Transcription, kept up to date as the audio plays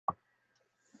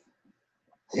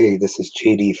Hey, this is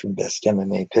JD from Best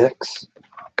MMA Picks,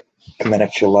 coming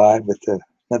at you live with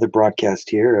another broadcast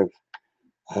here of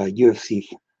UFC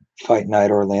Fight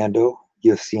Night Orlando,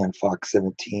 UFC on Fox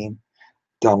 17,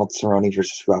 Donald Cerrone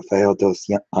versus Rafael dos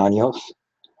Anjos.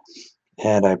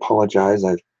 And I apologize,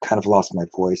 I've kind of lost my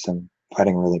voice. I'm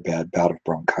fighting a really bad bout of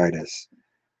bronchitis.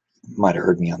 You might have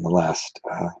heard me on the last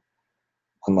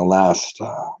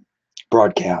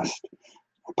broadcast.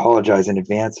 I apologize in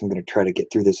advance. I'm going to try to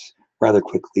get through this rather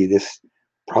quickly. This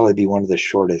will probably be one of the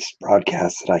shortest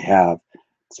broadcasts that I have,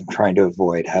 because I'm trying to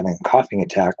avoid having a coughing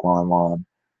attack while I'm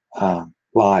on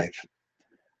live.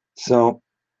 So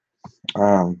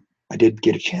I did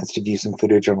get a chance to view some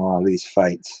footage on a lot of these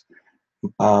fights.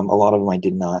 A lot of them I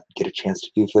did not get a chance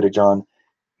to view footage on.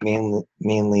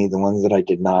 Mainly the ones that I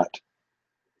did not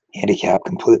handicap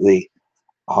completely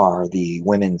are the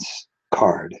women's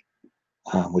card,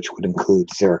 which would include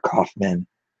Sarah Kaufman,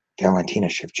 Valentina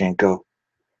Shevchenko,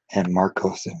 and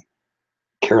Marcos and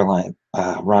Caroline,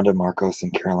 Ronda Marcos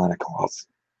and Carolina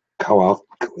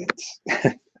Kowalkiewicz.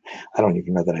 I don't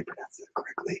even know that I pronounced that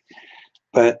correctly.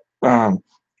 But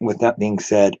with that being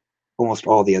said, almost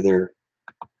all the other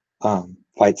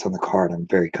fights on the card I'm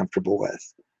very comfortable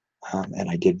with.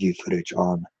 And I did view footage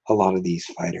on a lot of these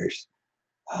fighters.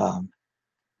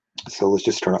 So let's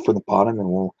just start off from the bottom and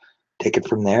we'll take it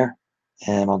from there.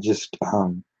 And I'll just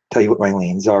tell you what my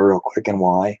lanes are real quick and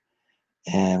why.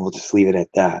 And we'll just leave it at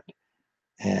that.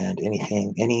 And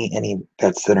any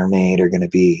bets that are made are going to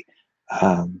be,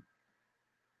 I'm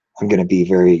going to be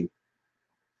very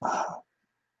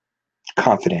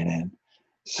confident in.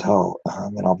 So,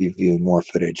 and I'll be viewing more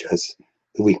footage as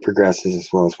the week progresses,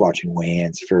 as well as watching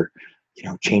weigh-ins for,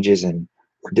 changes in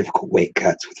or difficult weight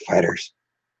cuts with fighters.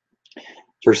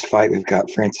 First fight, we've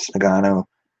got Francis Ngannou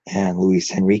and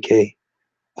Luis Henrique.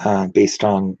 Based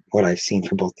on what I've seen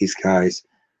from both these guys,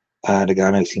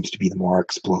 Ngannou seems to be the more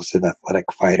explosive, athletic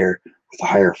fighter with a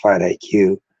higher fight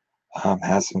IQ,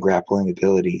 has some grappling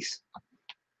abilities,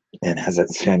 and has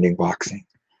outstanding boxing.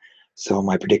 So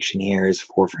my prediction here is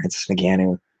for Francis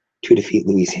Ngannou to defeat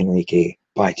Luis Henrique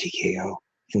by TKO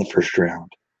in the first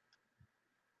round.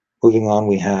 Moving on,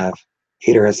 we have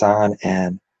Hader Hassan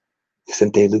and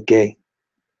Vicente Luque.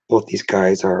 Both these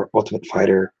guys are Ultimate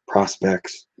Fighter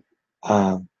prospects.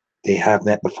 They have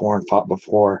met before and fought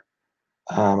before.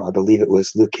 I believe it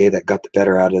was Luque that got the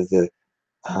better out of the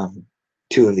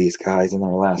two of these guys in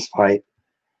their last fight.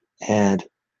 And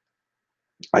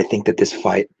I think that this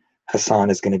fight, Hassan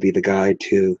is going to be the guy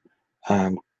to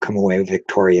come away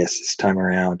victorious this time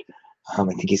around. I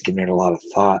think he's given it a lot of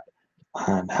thought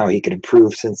on how he could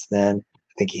improve since then.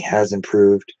 I think he has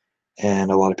improved,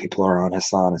 and a lot of people are on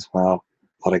Hassan as well.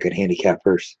 A lot of good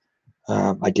handicappers.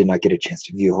 I did not get a chance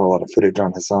to view a whole lot of footage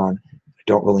on Hassan. I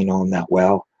don't really know him that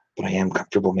well, but I am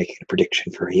comfortable making a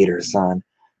prediction for Hader Hassan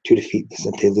to defeat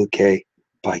Vicente Luque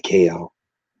by KO.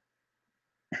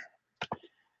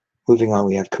 Moving on,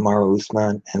 we have Kamaru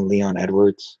Usman and Leon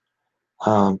Edwards.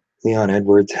 Leon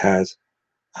Edwards has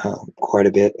quite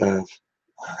a bit of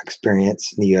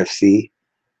experience in the UFC.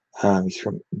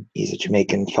 He's a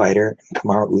Jamaican fighter, and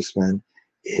Kamaru Usman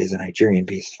is a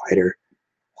Nigerian-based fighter.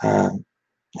 And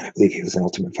I believe he was an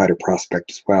Ultimate Fighter prospect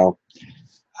as well.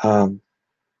 I'm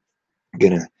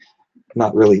gonna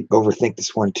not really overthink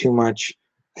this one too much.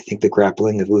 I think the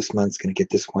grappling of Usman's gonna get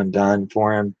this one done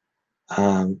for him.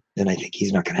 And I think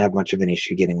he's not going to have much of an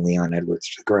issue getting Leon Edwards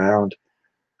to the ground.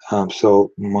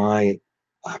 So my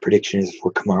prediction is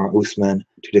for Kamaru Usman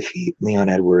to defeat Leon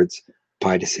Edwards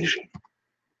by decision.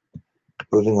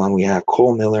 Moving on, we have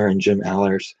Cole Miller and Jim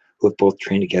Allers, who have both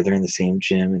trained together in the same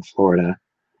gym in Florida.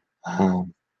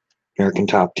 American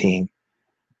Top Team.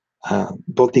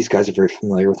 Both these guys are very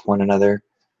familiar with one another.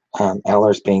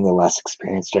 Allers being the less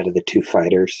experienced out of the two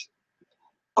fighters.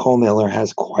 Cole Miller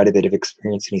has quite a bit of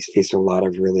experience, and he's faced a lot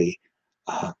of really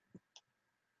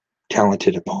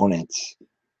talented opponents.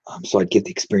 So I'd give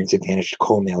the experience advantage to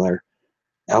Cole Miller.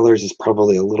 Allers is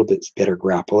probably a little bit better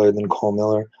grappler than Cole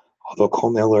Miller, although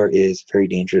Cole Miller is very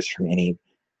dangerous from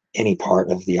any part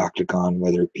of the octagon,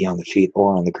 whether it be on the feet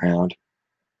or on the ground.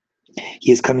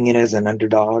 He is coming in as an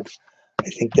underdog. I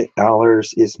think that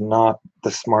Allers is not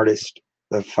the smartest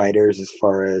of fighters as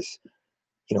far as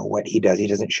what he does. He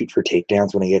doesn't shoot for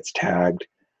takedowns when he gets tagged.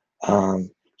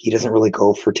 He doesn't really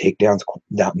go for takedowns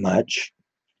that much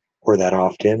or that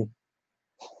often.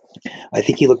 I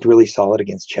think he looked really solid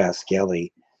against Chas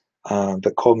Skelly,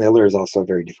 but Cole Miller is also a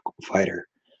very difficult fighter.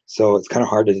 So it's kind of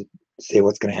hard to say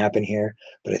what's going to happen here,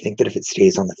 but I think that if it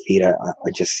stays on the feet, I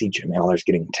just see Jim Allers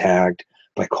getting tagged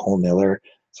by Cole Miller.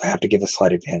 So I have to give a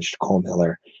slight advantage to Cole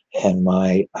Miller, and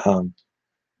my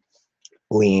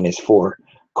lean is for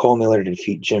Cole Miller to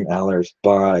defeat Jim Allers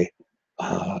by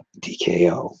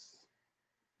TKO.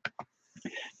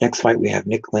 Next fight, we have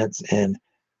Nick Lentz and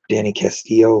Danny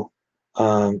Castillo.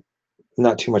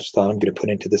 Not too much thought I'm going to put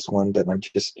into this one, but I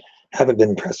just haven't been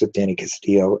impressed with Danny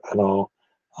Castillo at all.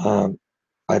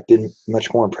 I've been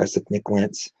much more impressed with Nick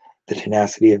Lentz, the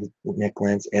tenacity of Nick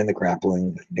Lentz and the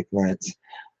grappling of Nick Lentz.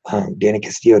 Danny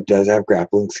Castillo does have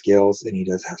grappling skills, and he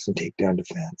does have some takedown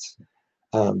defense.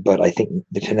 But I think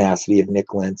the tenacity of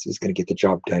Nick Lentz is going to get the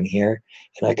job done here.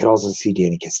 And I could also see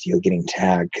Danny Castillo getting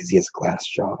tagged because he has a glass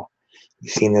jaw.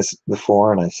 We've seen this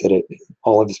before, and I've said it in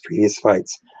all of his previous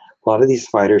fights. A lot of these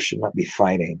fighters should not be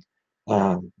fighting.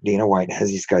 Dana White has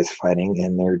these guys fighting,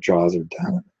 and their jaws are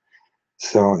done.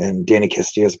 So, and Danny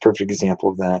Castillo is a perfect example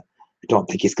of that. I don't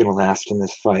think he's going to last in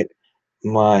this fight.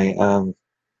 My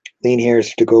lean here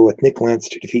is to go with Nick Lentz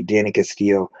to defeat Danny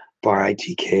Castillo by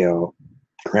TKO,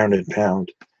 ground and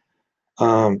pound.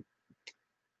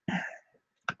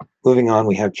 Moving on,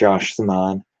 we have Josh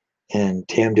Simon and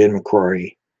Tamden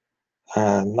McCrory.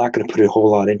 I'm not going to put a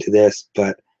whole lot into this,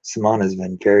 but Simon has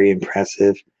been very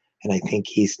impressive, and I think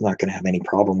he's not going to have any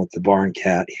problem with the barn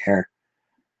cat here.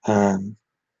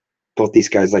 Both these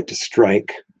guys like to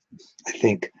strike. I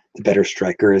think the better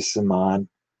striker is Simon,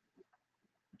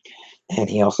 and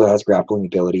he also has grappling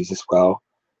abilities as well.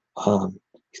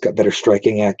 He's got better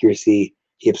striking accuracy.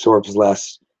 He absorbs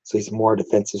less, so he's a more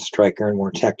defensive striker and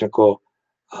more technical.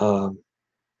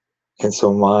 And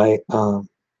so my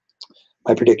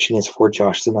prediction is for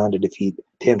Josh Simon to defeat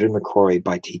Tamden McCrory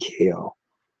by TKO.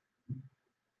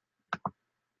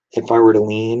 If I were to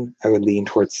lean, I would lean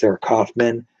towards Sarah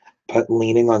Kaufman, but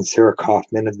leaning on Sarah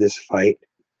Kaufman of this fight,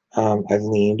 I've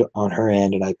leaned on her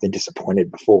end and I've been disappointed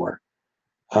before.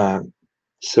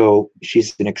 So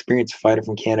she's an experienced fighter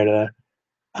from Canada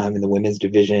in the women's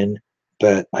division,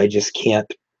 but I just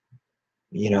can't,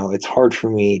 it's hard for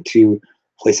me to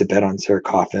place a bet on Sarah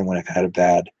Kaufman when I've had a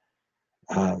bad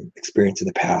experience in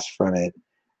the past from it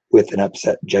with an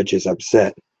upset, judges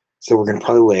upset. So we're going to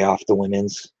probably lay off the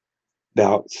women's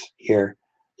bouts here.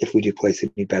 If we do place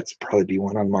any bets, probably be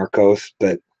one on Marcos,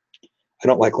 but I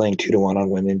don't like laying 2-1 on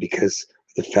women because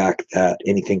of the fact that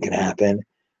anything can happen,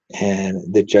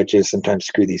 and the judges sometimes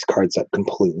screw these cards up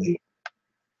completely.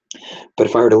 But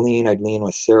if I were to lean, I'd lean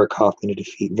with Sarah Kaufman to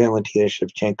defeat Valentina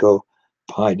Shevchenko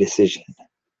by decision.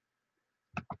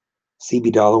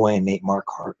 CB Dollaway and Nate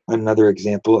Marquardt, another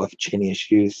example of chin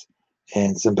issues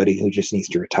and somebody who just needs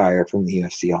to retire from the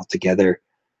UFC altogether,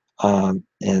 and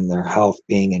their health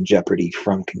being in jeopardy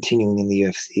from continuing in the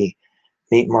UFC.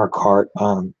 Nate Marquardt,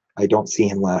 I don't see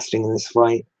him lasting in this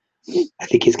fight. I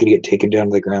think he's going to get taken down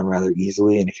to the ground rather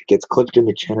easily, and if he gets clipped in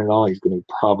the chin at all, he's going to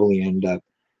probably end up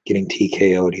getting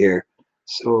TKO'd here.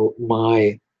 So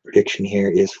my prediction here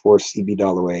is for CB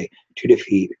Dollaway to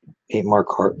defeat Nate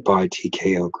Marquardt by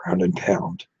TKO, ground and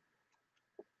pound.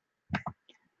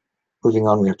 Moving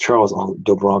on, we have Charles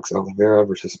Do Bronx Oliveira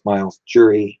versus Miles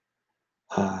Jury.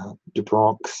 Do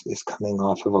Bronx is coming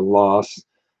off of a loss.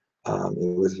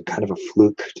 It was kind of a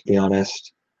fluke, to be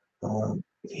honest.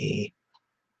 He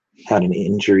had an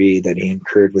injury that he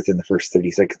incurred within the first 30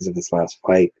 seconds of his last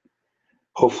fight.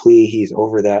 Hopefully he's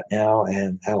over that now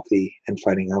and healthy and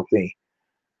fighting healthy.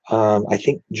 I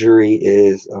think Jury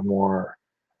is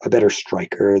a better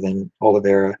striker than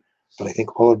Oliveira, but I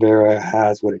think Oliveira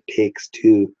has what it takes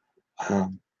to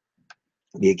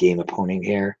be a game opponent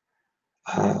here.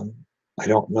 I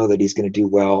don't know that he's going to do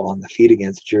well on the feet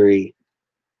against Jury.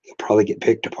 He'll probably get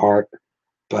picked apart,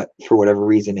 but for whatever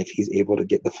reason, if he's able to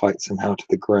get the fight somehow to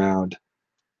the ground,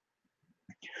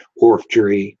 or if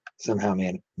Jury somehow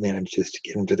manages to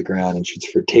get him to the ground and shoots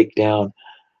for takedown,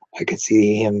 I could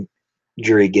see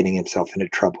Jury getting himself into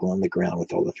trouble on the ground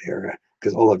with Oliveira,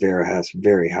 because Oliveira has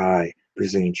very high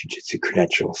Brazilian Jiu-Jitsu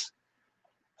credentials.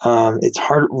 It's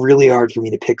really hard for me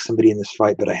to pick somebody in this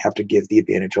fight, but I have to give the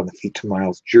advantage on the feet to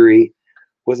Miles Jury.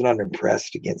 Was not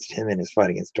impressed against him in his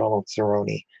fight against Donald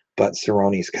Cerrone, but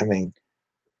Cerrone's coming.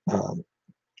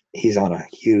 He's on a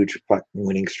huge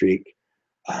winning streak.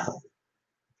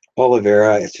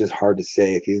 Oliveira, it's just hard to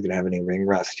say if he's going to have any ring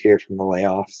rust here from the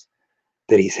layoffs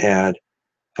that he's had.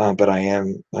 But I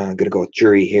am going to go with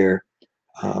Jury here.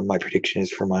 My prediction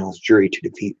is for Miles Jury to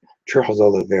defeat Charles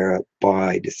Oliveira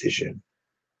by decision.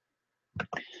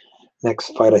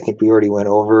 Next fight, I think we already went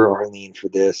over our lean for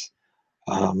this.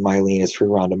 My lean is for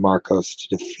Ronda Marcos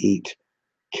to defeat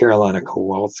Carolina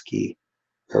Kowalkiewicz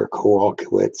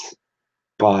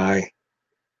by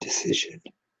decision.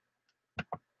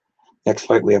 Next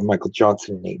fight, we have Michael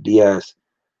Johnson and Nate Diaz.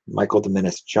 Michael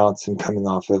Dominus Johnson coming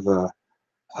off of a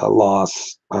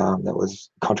loss that was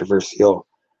controversial.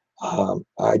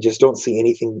 I just don't see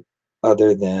anything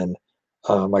other than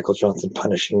Michael Johnson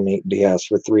punishing Nate Diaz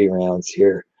for 3 rounds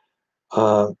here.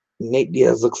 Nate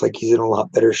Diaz looks like he's in a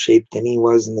lot better shape than he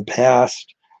was in the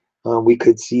past. We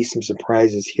could see some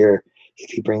surprises here if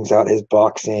he brings out his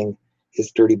boxing,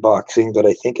 his dirty boxing, but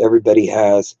I think everybody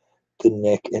has the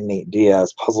Nick and Nate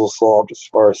Diaz puzzle solved as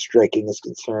far as striking is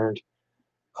concerned.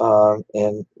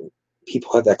 And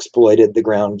people have exploited the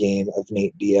ground game of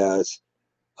Nate Diaz.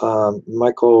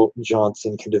 Michael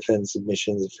Johnson can defend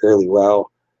submissions fairly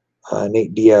well.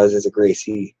 Nate Diaz is a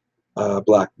Gracie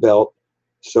black belt,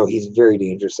 so he's very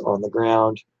dangerous on the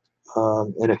ground.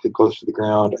 And if it goes to the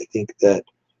ground, I think that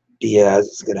Diaz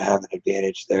is going to have an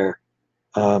advantage there.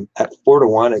 At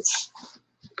 4-1,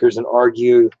 there's an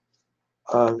argue.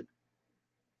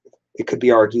 It could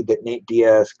be argued that Nate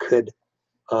Diaz could,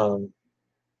 at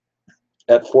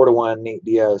 4-1, Nate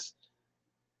Diaz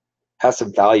has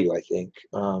some value. I think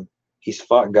he's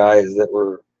fought guys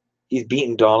he's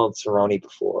beaten Donald Cerrone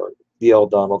before, the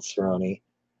old Donald Cerrone.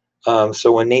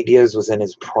 So when Nate Diaz was in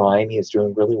his prime, he was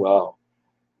doing really well.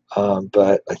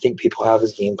 But I think people have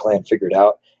his game plan figured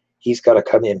out. He's got to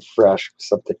come in fresh with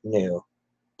something new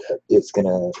that is going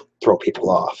to throw people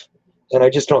off. And I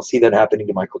just don't see that happening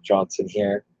to Michael Johnson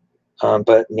here.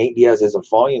 But Nate Diaz is a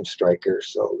volume striker,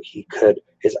 so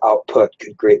his output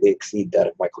could greatly exceed that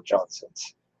of Michael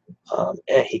Johnson's.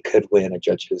 And he could win a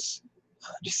judge's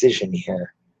decision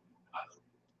here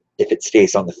if it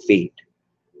stays on the feet.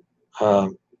 I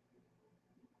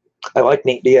like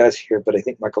Nate Diaz here, but I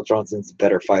think Michael Johnson's a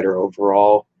better fighter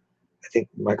overall. I think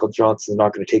Michael Johnson's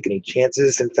not going to take any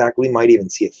chances. In fact, we might even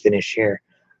see a finish here.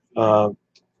 It's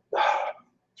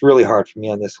really hard for me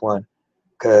on this one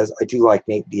because I do like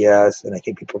Nate Diaz, and I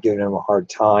think people are giving him a hard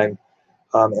time.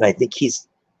 And I think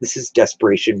this is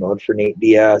desperation mode for Nate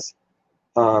Diaz.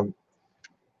 And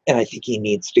I think he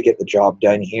needs to get the job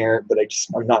done here, but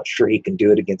I'm not sure he can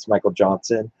do it against Michael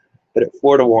Johnson. But at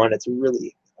 4-1, it's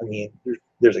really,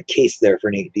 there's a case there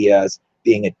for Nate Diaz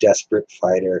being a desperate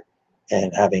fighter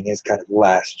and having his kind of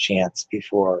last chance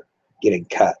before getting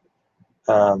cut.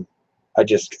 I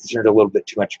just concerned a little bit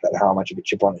too much about how much of a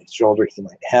chip on his shoulder he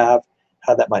might have,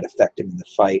 how that might affect him in the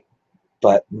fight.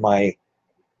 But my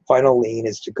final lean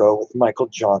is to go with Michael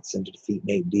Johnson to defeat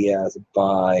Nate Diaz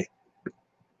by,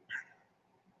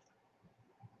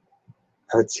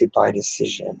 I would say, by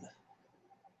decision.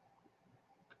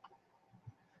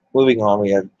 Moving on,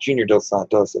 we have Junior Dos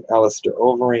Santos and Alistair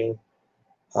Overeem.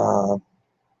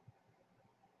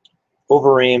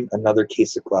 Overeem, another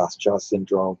case of glass jaw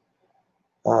syndrome.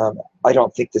 I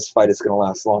don't think this fight is going to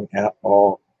last long at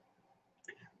all.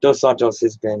 Dos Santos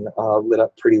has been lit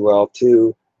up pretty well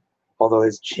too, although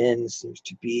his chin seems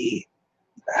to be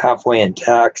halfway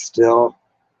intact still.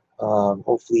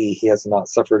 Hopefully he has not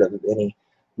suffered of any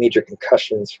major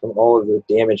concussions from all of the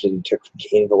damage that he took from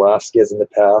Cain Velasquez in the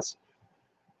past.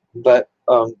 But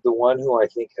the one who I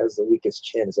think has the weakest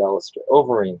chin is Alistair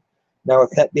Overeem. Now,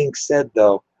 with that being said,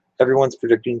 though, everyone's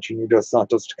predicting Junior Dos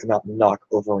Santos to come out and knock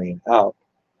Overeem out,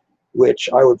 which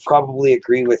I would probably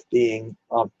agree with being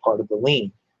part of the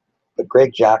lean. But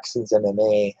Greg Jackson's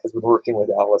MMA has been working with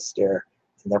Alistair,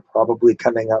 and they're probably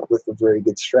coming up with a very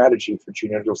good strategy for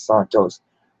Junior Dos Santos,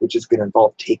 which is going to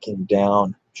involve taking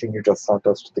down Junior Dos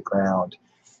Santos to the ground.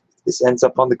 If this ends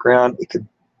up on the ground,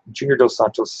 Junior Dos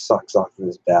Santos sucks off of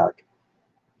his back.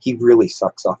 He really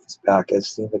sucks off his back. I've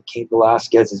seen that Cain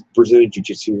Velasquez's Brazilian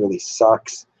Jiu-Jitsu really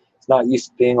sucks. He's not used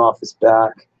to being off his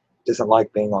back. Doesn't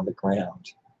like being on the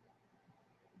ground.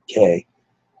 Okay.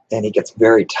 And he gets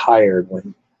very tired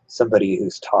when somebody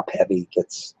who's top heavy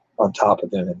gets on top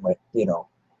of him and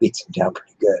beats him down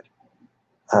pretty good.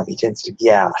 He tends to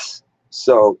gas.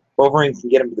 So Overeem can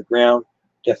get him to the ground.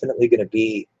 Definitely going to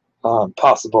be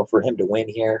possible for him to win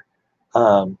here.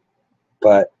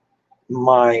 But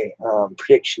my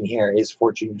prediction here is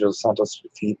for Junior Dos Santos to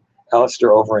defeat Alistair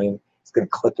Overeem. He's going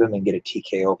to clip him and get a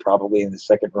TKO probably in the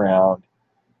second round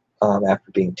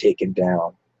after being taken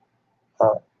down.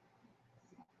 But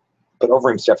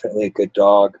Overeem's definitely a good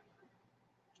dog.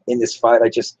 In this fight,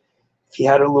 if he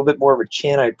had a little bit more of a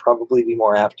chin, I'd probably be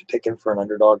more apt to pick him for an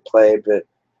underdog play, but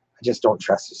I just don't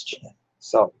trust his chin.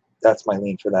 So that's my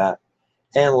lean for that.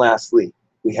 And lastly,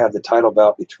 we have the title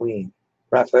bout between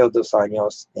Rafael dos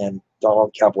Anjos and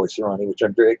Donald Cowboy Cerrone, which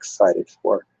I'm very excited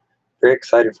for. Very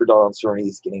excited for Donald Cerrone.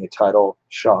 He's getting a title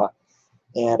shot.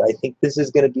 And I think this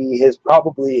is going to be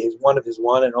one of his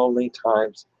one and only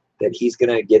times that he's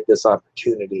going to get this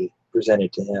opportunity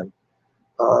presented to him.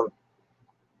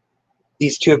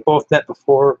 These two have both met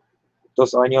before.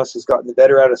 Dos Anjos has gotten the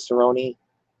better out of Cerrone.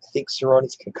 I think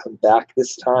Cerrone's going to come back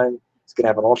this time. He's going to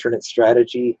have an alternate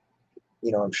strategy.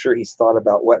 I'm sure he's thought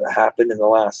about what happened in the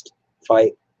last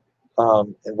fight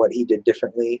and what he did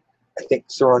differently. I think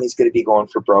Cerrone's going to be going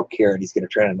for broke here, and he's going to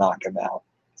try to knock him out.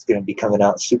 He's going to be coming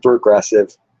out super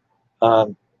aggressive.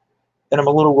 And I'm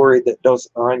a little worried that Dos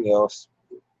Anjos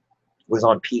was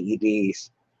on PEDs,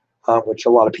 which a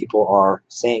lot of people are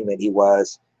saying that he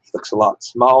was. He looks a lot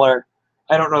smaller.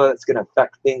 I don't know that it's going to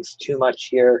affect things too much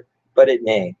here, but it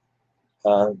may.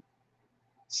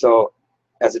 So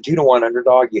as a 2-1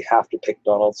 underdog, you have to pick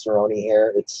Donald Cerrone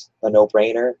here. It's a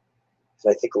no-brainer. So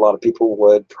I think a lot of people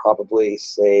would probably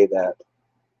say that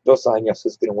Dos Anjos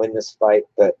is going to win this fight,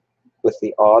 but with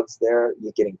the odds there,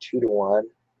 you're getting 2-1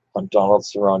 on Donald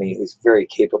Cerrone, who's very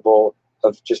capable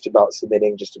of just about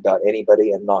submitting just about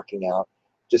anybody and knocking out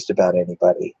just about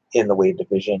anybody in the weight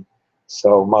division.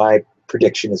 So my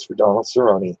prediction is for Donald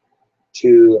Cerrone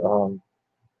to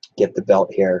get the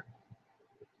belt here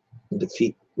and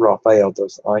defeat Rafael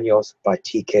Dos Anjos by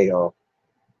TKO.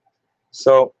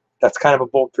 So that's kind of a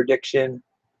bold prediction.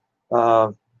 I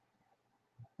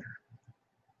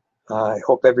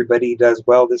hope everybody does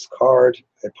well this card.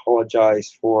 I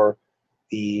apologize for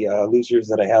the losers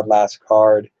that I had last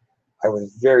card. I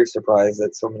was very surprised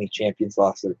that so many champions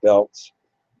lost their belts.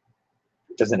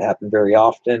 It doesn't happen very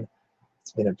often.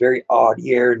 It's been a very odd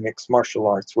year in mixed martial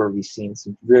arts where we've seen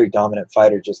some very dominant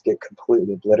fighters just get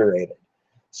completely obliterated.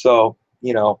 So,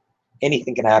 you know,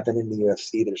 anything can happen in the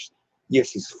UFC.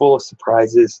 UFC's full of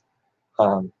surprises.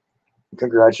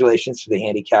 Congratulations to the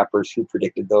handicappers who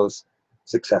predicted those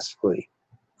successfully.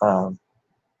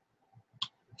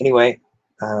 Anyway,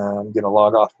 I'm going to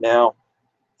log off now,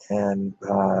 and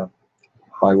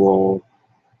I will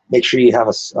make sure you have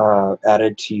us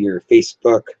added to your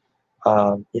Facebook,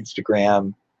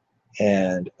 Instagram,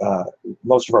 and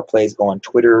most of our plays go on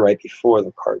Twitter right before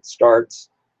the card starts.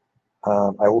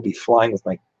 I will be flying with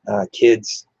my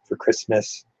kids for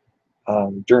Christmas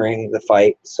during the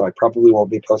fight, so I probably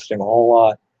won't be posting a whole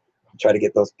lot. I'll try to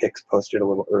get those pics posted a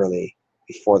little early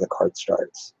before the card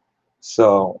starts.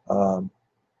 So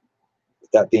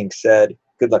with that being said,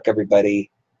 good luck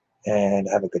everybody, and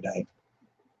have a good night.